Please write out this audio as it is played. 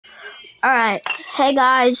Alright, hey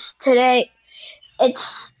guys, today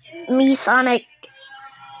it's me, Sonic,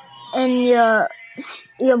 and your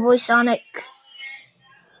boy Sonic,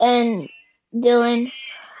 and Dylan,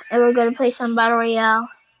 and we're gonna play some Battle Royale.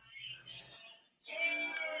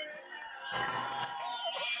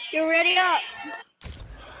 You ready up?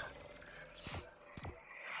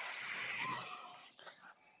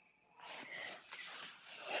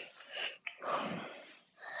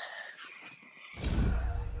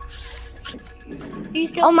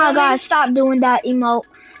 Oh my god, stop doing that emote.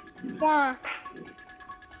 Why?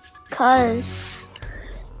 Cause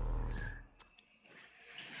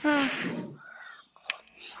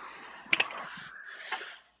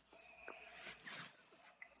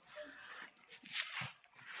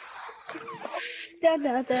Da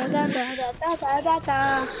da da da da da da da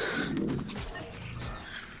da.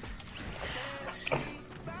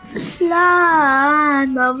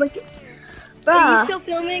 slime over. Are you still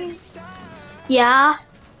filming? Yeah.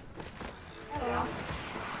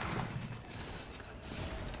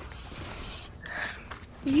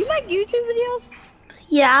 Do you make YouTube videos?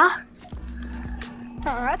 Yeah.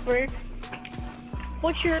 Oh, that's weird.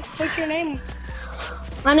 What's your name?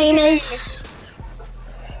 My name is.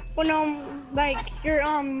 Well, no, like your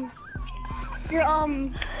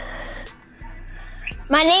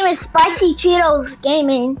My name is Spicy Cheetos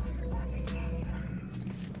Gaming.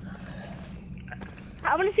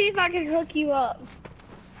 I'm gonna see if I can hook you up.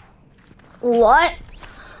 What?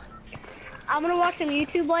 I'm gonna watch some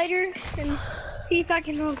YouTube later and see if I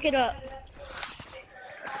can hook it up.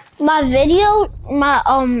 My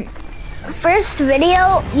first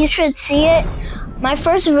video, you should see it. My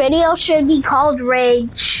first video should be called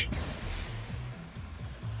Rage.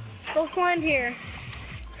 Let's land here.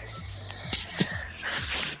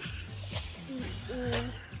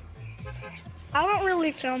 I don't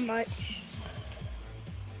really film much.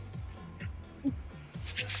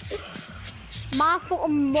 My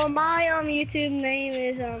YouTube name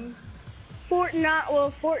is Fortnite.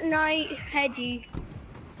 Well, Fortnite Hedgie.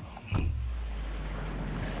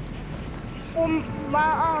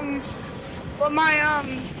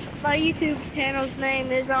 My YouTube channel's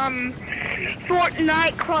name is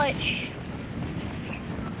Fortnite Clutch.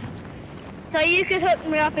 So you can hook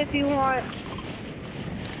me up if you want.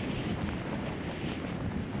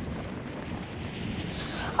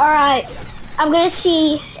 Alright, I'm gonna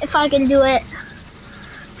see if I can do it.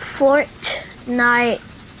 Fortnite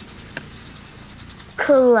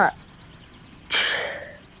Clutch.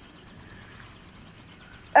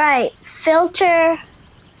 Alright, filter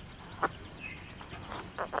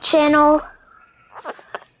channel.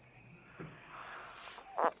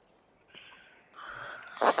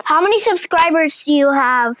 How many subscribers do you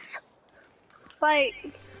have? Like,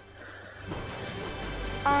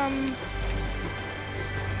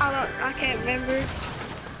 I can't remember.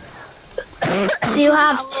 Do you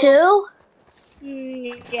have 2?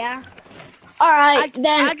 Yeah. Alright,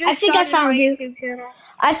 then I think I found you.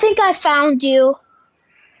 I think I found you.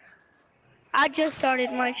 I just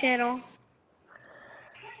started my channel.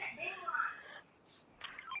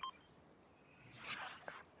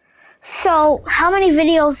 So, how many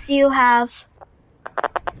videos do you have?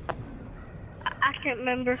 I can't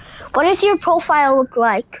remember. What does your profile look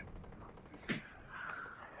like?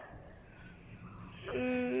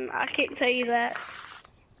 I can't tell you that.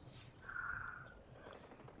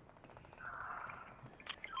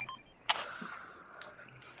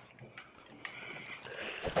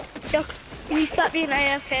 Yo, can you stop being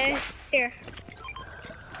AFK? Here.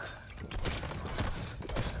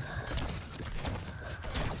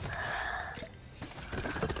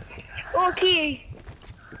 Okay.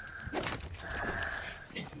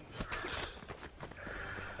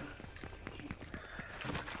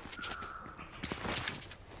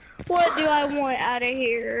 What do I want out of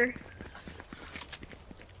here?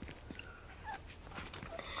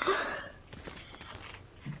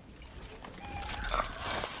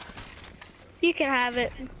 You can have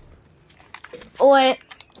it. Wait.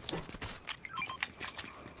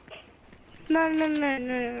 No.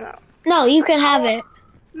 No, you can have it.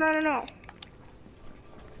 No.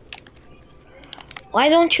 Why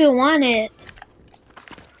don't you want it?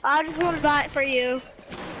 I just want to buy it for you.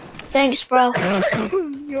 Thanks, bro.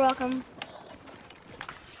 You're welcome.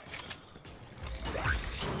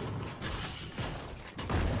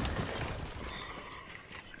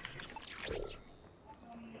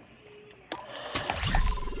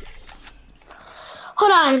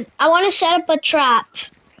 Hold on, I want to set up a trap.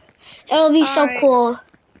 It'll be so cool.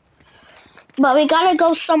 But we gotta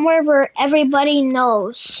go somewhere where everybody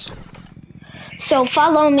knows. So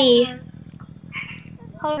follow me.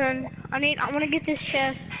 Hold on. I want to get this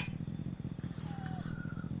chest.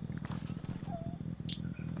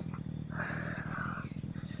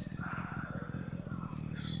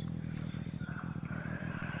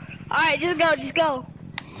 Alright, just go, just go.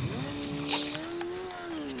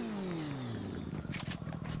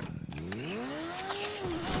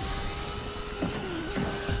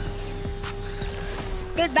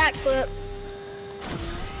 Good backflip.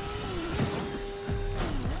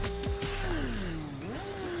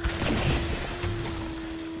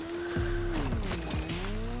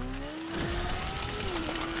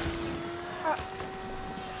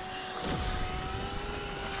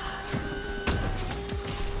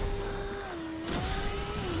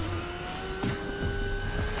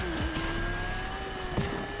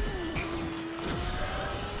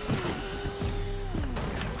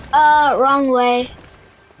 Wrong way.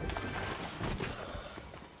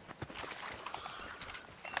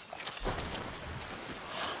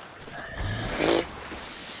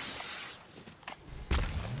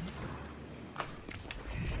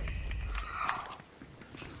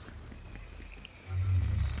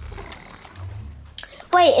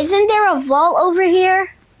 Wait, isn't there a vault over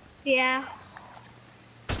here? Yeah.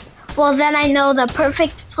 Well, then I know the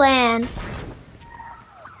perfect plan.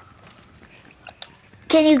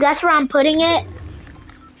 Can you guess where I'm putting it?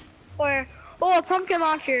 Or, oh, a pumpkin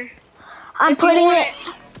launcher. I'm putting it...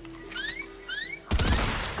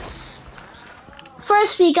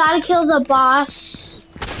 First, we gotta kill the boss.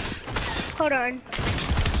 Hold on.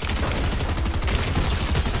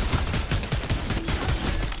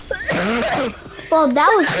 Well,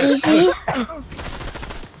 that was easy.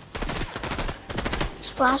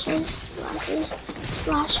 Splashes, splashes,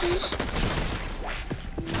 splashes.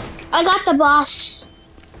 I got the boss.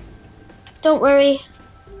 Don't worry.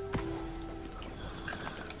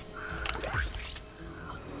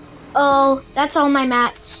 Oh, that's all my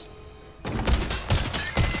mats.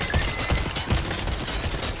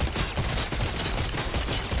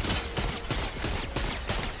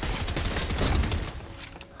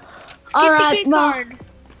 Alright, well.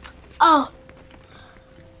 Oh.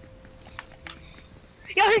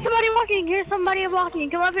 Yo, here's somebody walking. Here's somebody walking.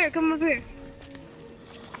 Come up here. Come up here.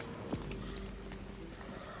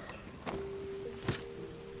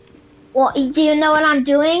 Well, do you know what I'm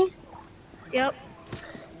doing? Yep.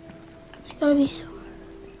 It's gonna be so...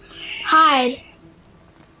 Hide.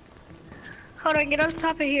 Hold on, get on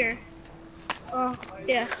top of here. Oh,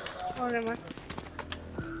 yeah. Oh, never mind.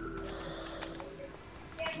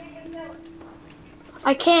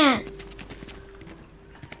 I can't.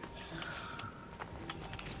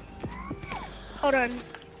 Hold on.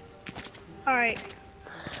 Alright.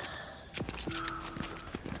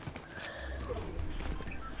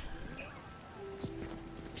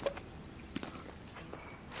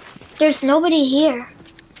 There's nobody here.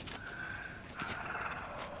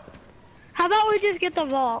 How about we just get the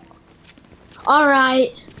vault?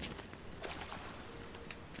 Alright.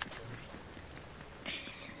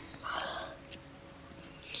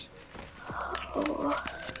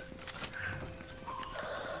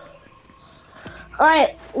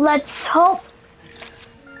 Alright, let's hope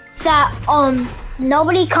that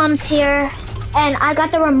nobody comes here, and I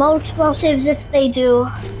got the remote explosives if they do.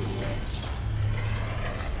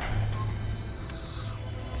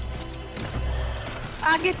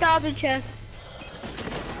 I'll get the other chest.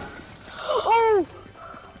 Oh!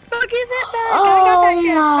 Look, he's it back! I got that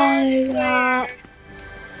chest. Oh my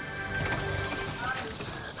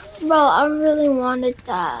god. Bro, I really wanted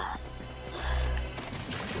that.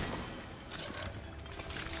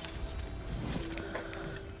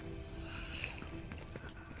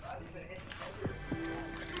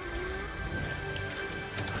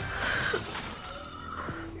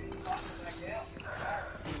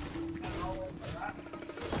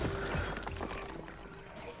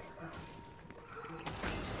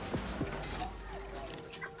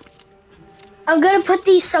 I'm gonna put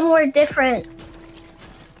these somewhere different.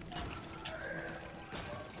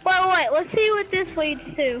 Wait, let's see what this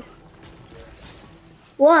leads to.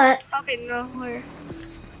 What? Okay, no, where?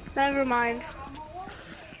 Never mind.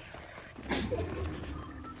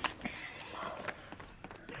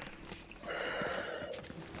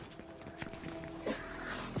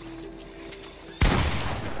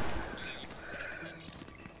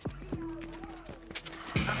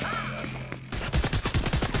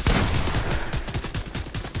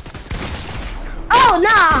 Oh,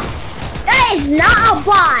 nah! That is not a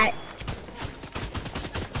bot!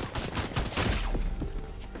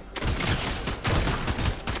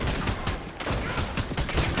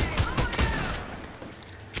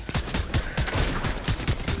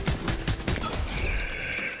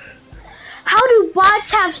 How do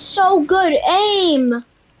bots have so good aim?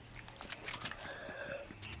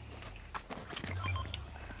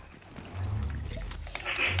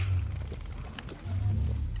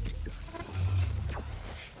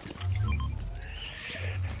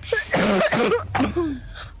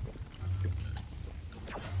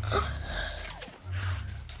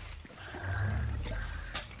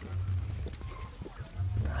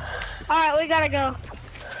 Alright, we gotta go.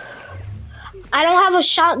 I don't have a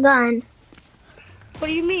shotgun. What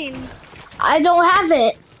do you mean? I don't have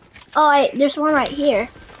it. Oh, wait, there's one right here.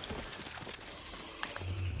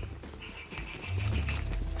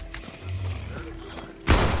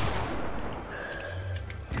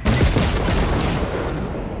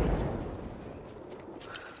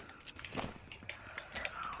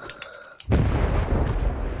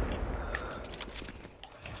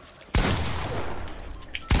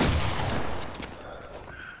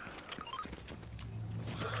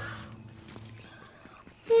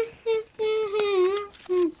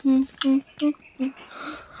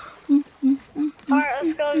 Alright,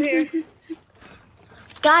 let's go over here.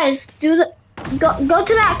 Guys, go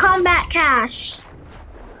to that combat cache.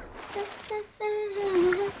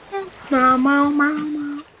 Mama.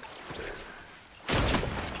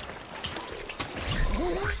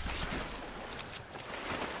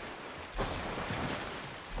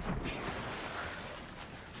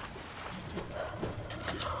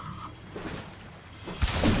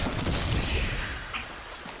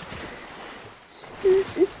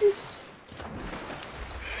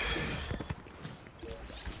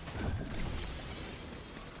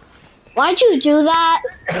 Why'd you do that?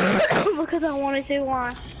 Because I wanted to.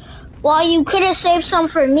 Why? Well, you could have saved some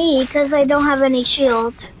for me because I don't have any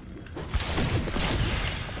shield.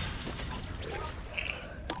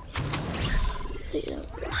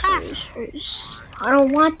 I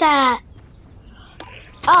don't want that.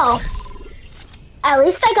 Oh. At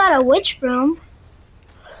least I got a witch broom.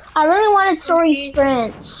 I really wanted story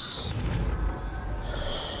sprints.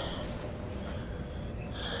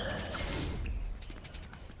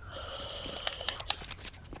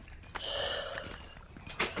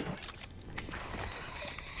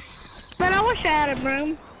 Man, I wish I had a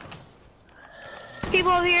broom.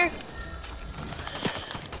 People over here.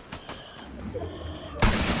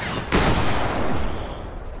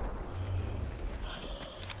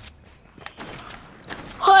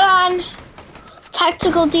 Hold on.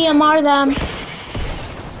 Tactical DMR them.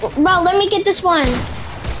 Bro, let me get this one.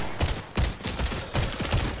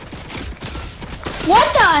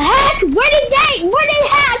 What the heck? Where did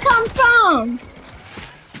that come from?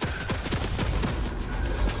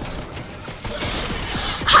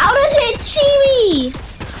 How does it see me?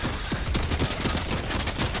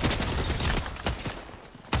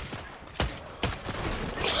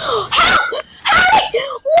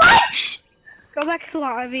 What? Go back to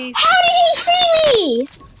lobby. How did he see me?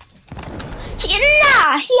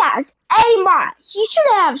 Nah, he has aim. He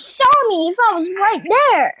should have saw me if I was right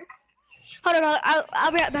there. Hold on,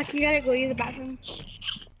 I'll be right back. You gotta go use the bathroom.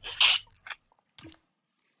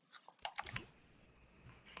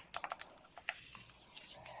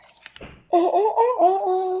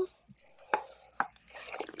 Oh.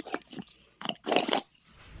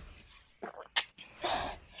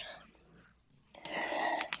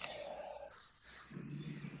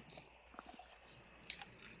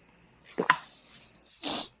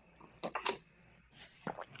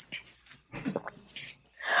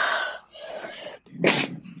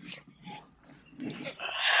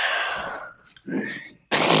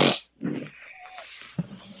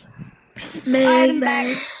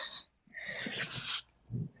 Maybe.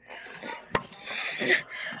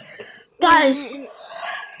 Guys,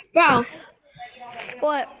 bro,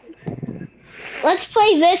 What? let's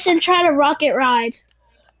play this and try to rocket ride.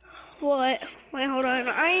 What? Wait, hold on.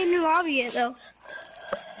 I ain't in the lobby yet, though.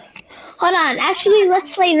 Hold on, actually, let's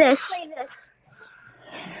play this.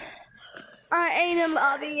 I ain't in the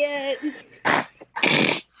lobby yet.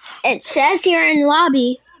 It says you're in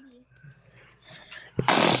lobby.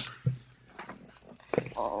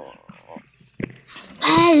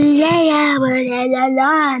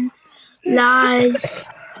 Lies,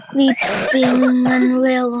 weeping and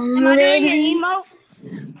wailing. Am I doing an emote?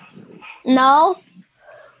 No.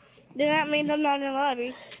 Then that means I'm not in the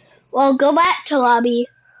lobby. Well, go back to lobby.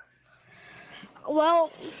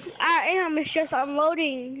 Well, I am. It's just I'm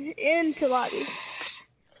loading into lobby.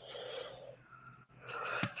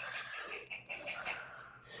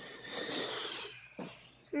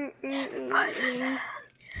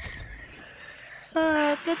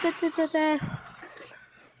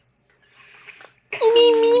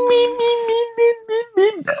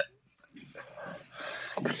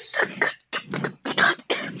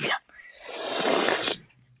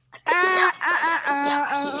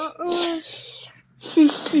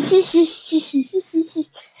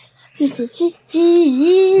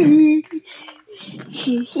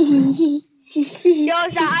 Yo,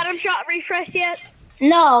 is that Adam shot refreshed yet?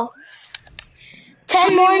 No.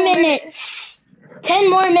 10 more many more minutes. 10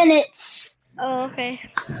 more minutes. Oh, okay.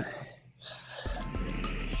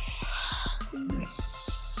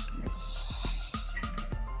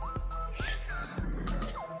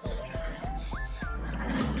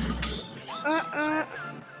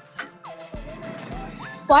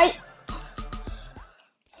 What?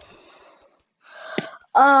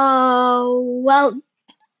 Well,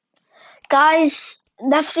 guys,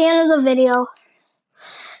 that's the end of the video.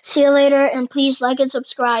 See you later, and please like and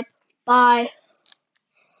subscribe. Bye.